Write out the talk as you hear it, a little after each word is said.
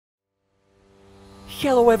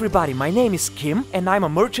Hello everybody, my name is Kim and I'm a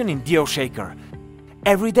merchant in Dealshaker.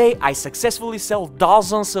 Every day I successfully sell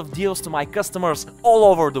dozens of deals to my customers all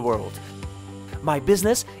over the world. My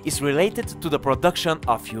business is related to the production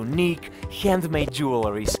of unique, handmade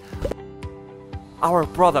jewelries. Our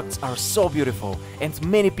products are so beautiful and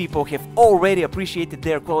many people have already appreciated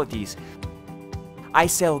their qualities. I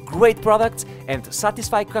sell great products and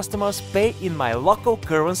satisfied customers pay in my local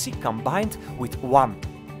currency combined with one.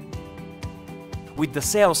 With the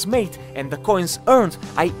sales made and the coins earned,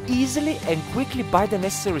 I easily and quickly buy the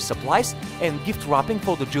necessary supplies and gift wrapping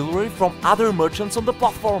for the jewelry from other merchants on the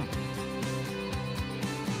platform.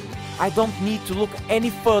 I don't need to look any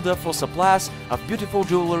further for suppliers of beautiful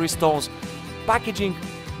jewelry stones, packaging,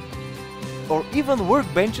 or even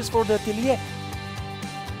workbenches for the atelier.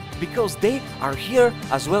 Because they are here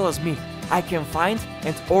as well as me, I can find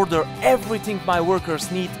and order everything my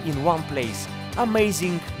workers need in one place.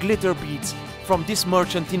 Amazing glitter beads from this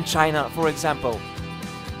merchant in China, for example.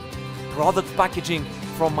 Product packaging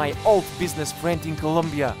from my old business friend in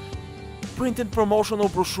Colombia. Printed promotional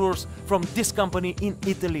brochures from this company in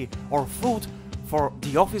Italy, or food for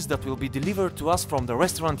the office that will be delivered to us from the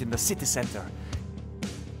restaurant in the city center.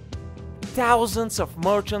 Thousands of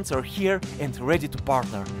merchants are here and ready to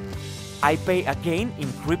partner. I pay again in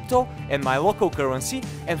crypto and my local currency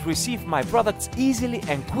and receive my products easily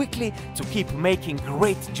and quickly to keep making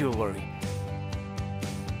great jewelry.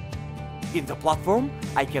 In the platform,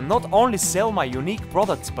 I can not only sell my unique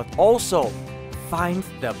products but also find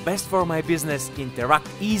the best for my business, interact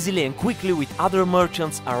easily and quickly with other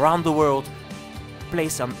merchants around the world,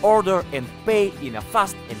 place an order and pay in a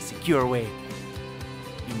fast and secure way.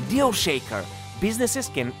 In Dealshaker, businesses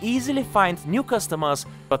can easily find new customers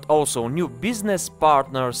but also new business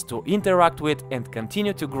partners to interact with and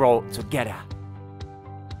continue to grow together.